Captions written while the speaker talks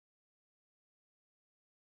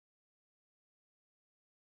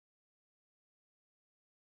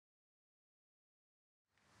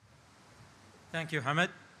Thank you, Hamid.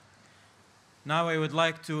 Now I would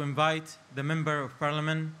like to invite the Member of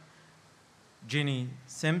Parliament, Jinny,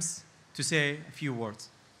 Sims, to say a few words.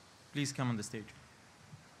 Please come on the stage.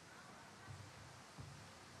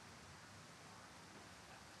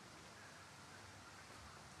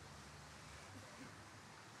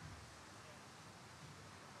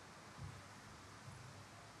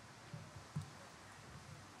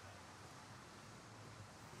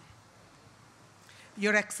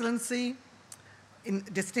 Your Excellency,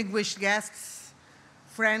 distinguished guests,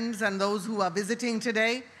 friends, and those who are visiting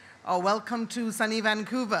today, welcome to sunny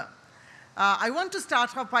Vancouver. I want to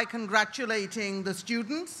start off by congratulating the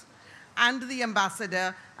students and the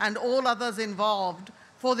ambassador and all others involved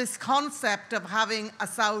for this concept of having a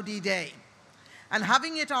Saudi day. And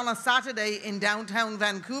having it on a Saturday in downtown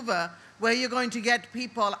Vancouver, where you're going to get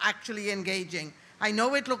people actually engaging. I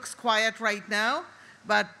know it looks quiet right now,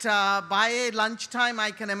 but by lunchtime, I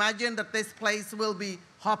can imagine that this place will be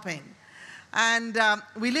hopping. And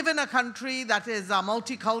we live in a country that is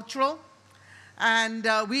multicultural, and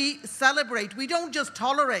we celebrate. We don't just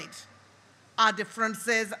tolerate our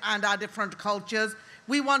differences and our different cultures.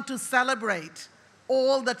 We want to celebrate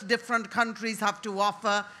all that different countries have to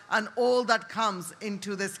offer and all that comes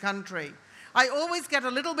into this country. I always get a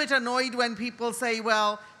little bit annoyed when people say,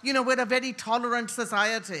 well, you know, we're a very tolerant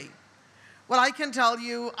society. Well, I can tell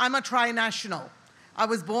you, I'm a tri-national. I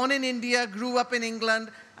was born in India, grew up in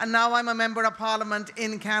England, and now I'm a member of Parliament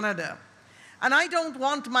in Canada. And I don't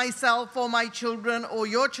want myself or my children or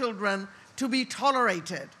your children to be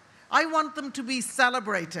tolerated. I want them to be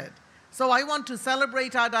celebrated. So I want to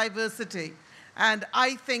celebrate our diversity. And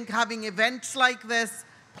I think having events like this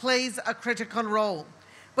plays a critical role.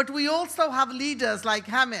 But we also have leaders like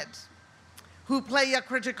Hamid, who play a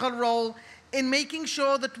critical role in making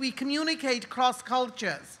sure that we communicate cross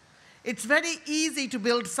cultures. It's very easy to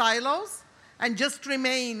build silos and just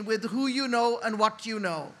remain with who you know and what you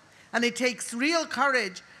know. And it takes real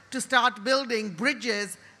courage to start building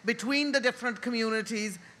bridges between the different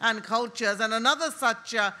communities and cultures. And another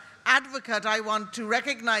such advocate I want to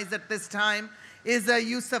recognize at this time is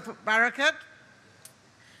Yusuf Barakat,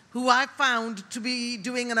 who I found to be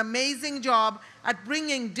doing an amazing job at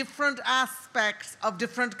bringing different aspects of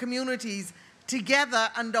different communities together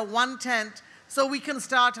under one tent so we can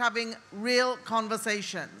start having real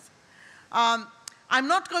conversations. I'm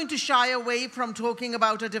not going to shy away from talking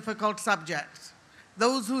about a difficult subject.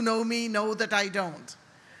 Those who know me know that I don't.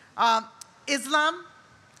 Islam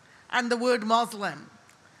and the word Muslim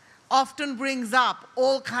often brings up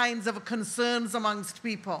all kinds of concerns amongst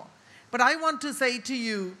people. But I want to say to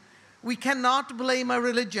you, we cannot blame a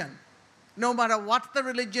religion, no matter what the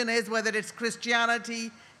religion is, whether it's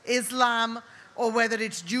Christianity, Islam, or whether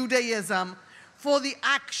it's Judaism, for the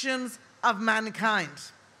actions of mankind.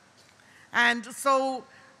 And so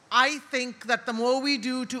I think that the more we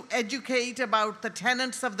do to educate about the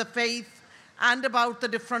tenets of the faith and about the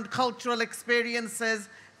different cultural experiences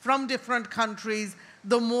from different countries,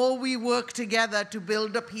 the more we work together to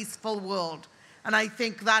build a peaceful world. And I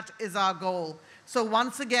think that is our goal. So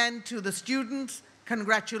once again, to the students,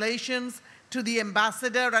 congratulations. To the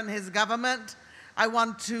ambassador and his government, I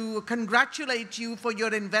want to congratulate you for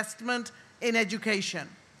your investment in education.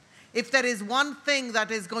 If there is one thing that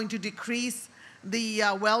is going to decrease the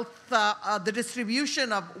the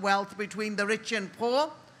distribution of wealth between the rich and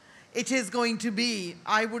poor, it is going to be,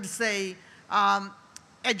 I would say,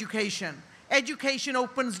 education. Education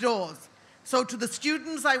opens doors. So to the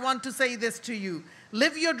students, I want to say this to you.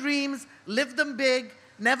 Live your dreams, live them big,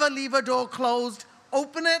 never leave a door closed,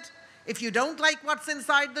 open it. If you don't like what's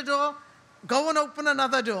inside the door, go and open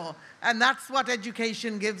another door. And that's what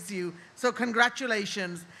education gives you. So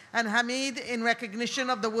congratulations. And Hamid, in recognition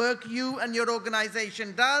of the work you and your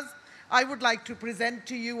organization does, I would like to present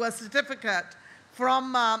to you a certificate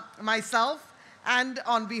from myself and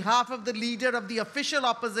on behalf of the leader of the official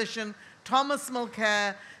opposition, Thomas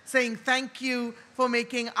Mulcair, saying thank you for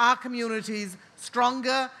making our communities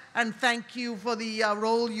stronger and thank you for the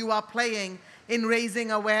role you are playing in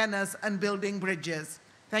raising awareness and building bridges.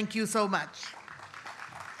 Thank you so much.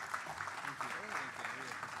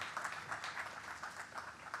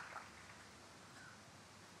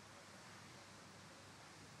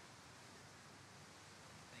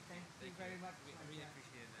 Thank you very much. We really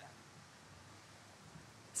appreciate that.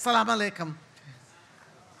 Assalamu alaikum.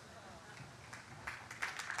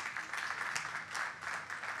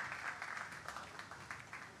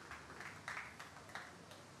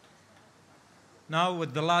 Now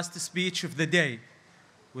with the last speech of the day,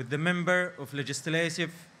 with the Member of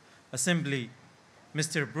Legislative Assembly,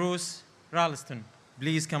 Mr. Bruce Ralston.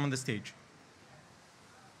 Please come on the stage.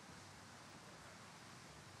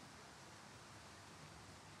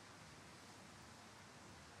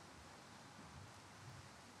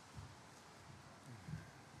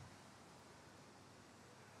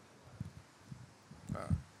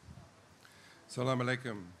 Assalamu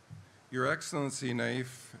alaikum. Your Excellency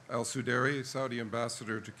Naif al-Suderi, Saudi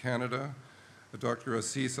Ambassador to Canada, Dr.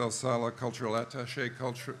 Assis al-Salah, Cultural Attaché,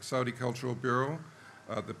 Saudi Cultural Bureau,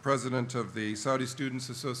 the President of the Saudi Students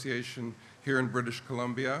Association here in British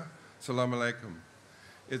Columbia, Assalamu alaikum.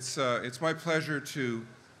 It's my pleasure to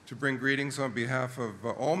bring greetings on behalf of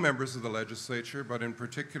all members of the legislature, but in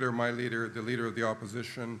particular my leader, the leader of the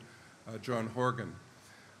opposition, John Horgan.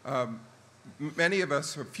 Many of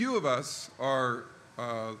us, or few of us, are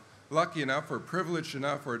lucky enough or privileged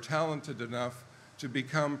enough or talented enough to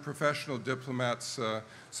become professional diplomats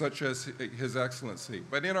such as His Excellency.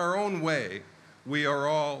 But in our own way, we are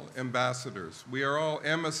all ambassadors. We are all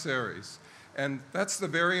emissaries. And that's the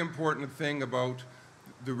very important thing about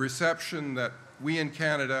the reception that we in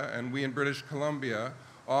Canada and we in British Columbia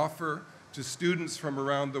offer to students from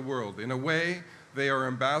around the world. In a way, they are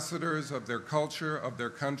ambassadors of their culture, of their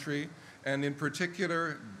country, and in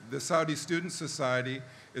particular, the Saudi Student Society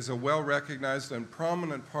is a well-recognized and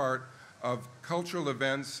prominent part of cultural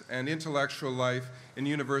events and intellectual life in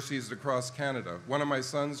universities across Canada. One of my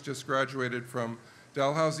sons just graduated from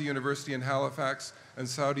Dalhousie University in Halifax, and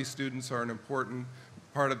Saudi students are an important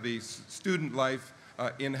part of the student life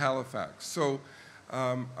in Halifax. So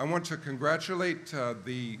I want to congratulate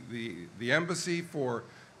the embassy for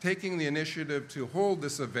taking the initiative to hold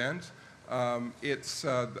this event. It's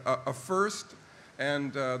a first,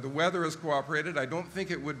 and the weather has cooperated. I don't think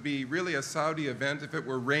it would be really a Saudi event if it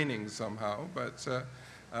were raining somehow, but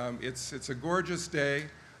it's a gorgeous day,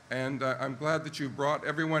 and I'm glad that you brought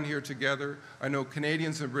everyone here together. I know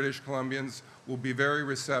Canadians and British Columbians will be very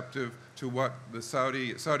receptive to what the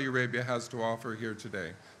Saudi Arabia has to offer here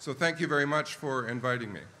today. So thank you very much for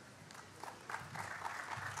inviting me.